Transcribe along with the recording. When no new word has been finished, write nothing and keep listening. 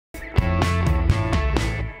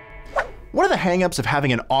One of the hangups of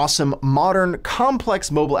having an awesome, modern, complex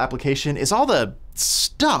mobile application is all the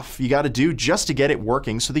stuff you gotta do just to get it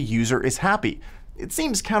working so the user is happy. It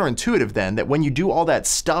seems counterintuitive then that when you do all that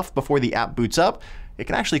stuff before the app boots up, it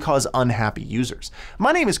can actually cause unhappy users.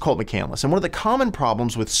 My name is Colt McCandless, and one of the common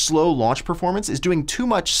problems with slow launch performance is doing too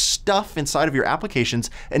much stuff inside of your application's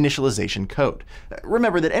initialization code.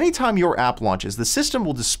 Remember that anytime your app launches, the system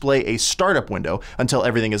will display a startup window until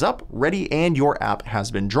everything is up, ready, and your app has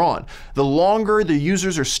been drawn. The longer the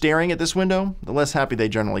users are staring at this window, the less happy they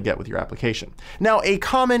generally get with your application. Now, a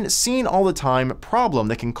common, seen all the time problem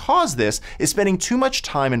that can cause this is spending too much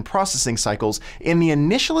time in processing cycles in the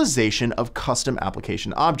initialization of custom application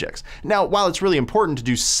objects. Now, while it's really important to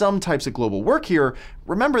do some types of global work here,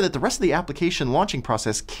 remember that the rest of the application launching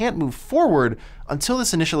process can't move forward until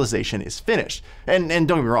this initialization is finished. And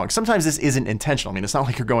don't get me wrong, sometimes this isn't intentional. I mean, it's not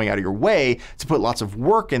like you're going out of your way to put lots of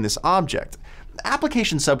work in this object.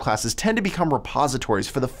 Application subclasses tend to become repositories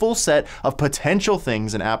for the full set of potential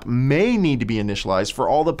things an app may need to be initialized for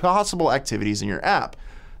all the possible activities in your app.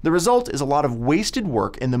 The result is a lot of wasted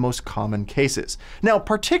work in the most common cases. Now,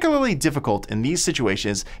 particularly difficult in these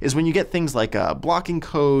situations is when you get things like blocking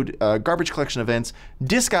code, garbage collection events,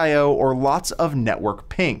 disk I/O, or lots of network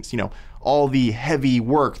pings. You know, all the heavy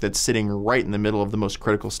work that's sitting right in the middle of the most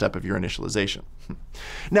critical step of your initialization.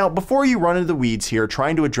 Now, before you run into the weeds here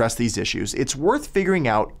trying to address these issues, it's worth figuring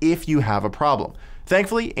out if you have a problem.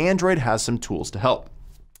 Thankfully, Android has some tools to help.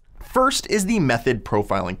 First is the method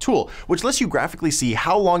profiling tool, which lets you graphically see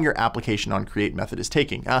how long your application on create method is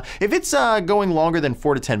taking. If it's going longer than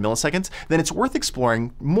 4 to 10 milliseconds, then it's worth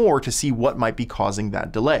exploring more to see what might be causing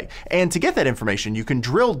that delay. And to get that information, you can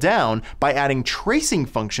drill down by adding tracing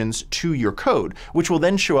functions to your code, which will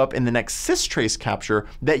then show up in the next systrace capture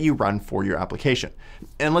that you run for your application.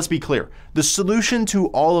 And let's be clear, the solution to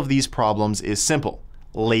all of these problems is simple: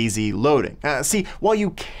 lazy loading. See, while you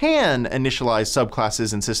can initialize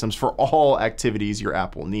subclasses and systems for all activities your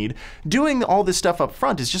app will need, doing all this stuff up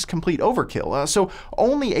front is just complete overkill. So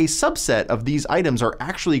only a subset of these items are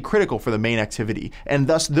actually critical for the main activity, and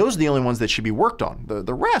thus those are the only ones that should be worked on.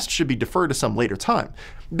 The rest should be deferred to some later time.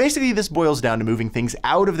 Basically, this boils down to moving things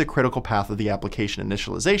out of the critical path of the application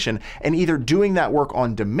initialization and either doing that work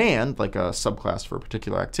on demand, like a subclass for a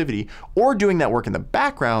particular activity, or doing that work in the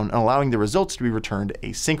background and allowing the results to be returned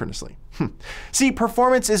asynchronously. See,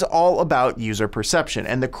 performance is all about user perception,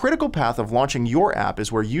 and the critical path of launching your app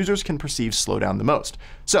is where users can perceive slowdown the most.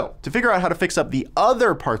 So, to figure out how to fix up the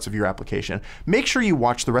other parts of your application, make sure you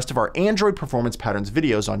watch the rest of our Android performance patterns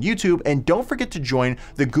videos on YouTube, and don't forget to join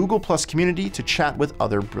the Google+ community to chat with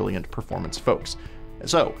other brilliant performance folks.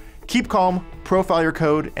 So, keep calm, profile your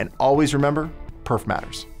code, and always remember, perf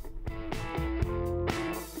matters.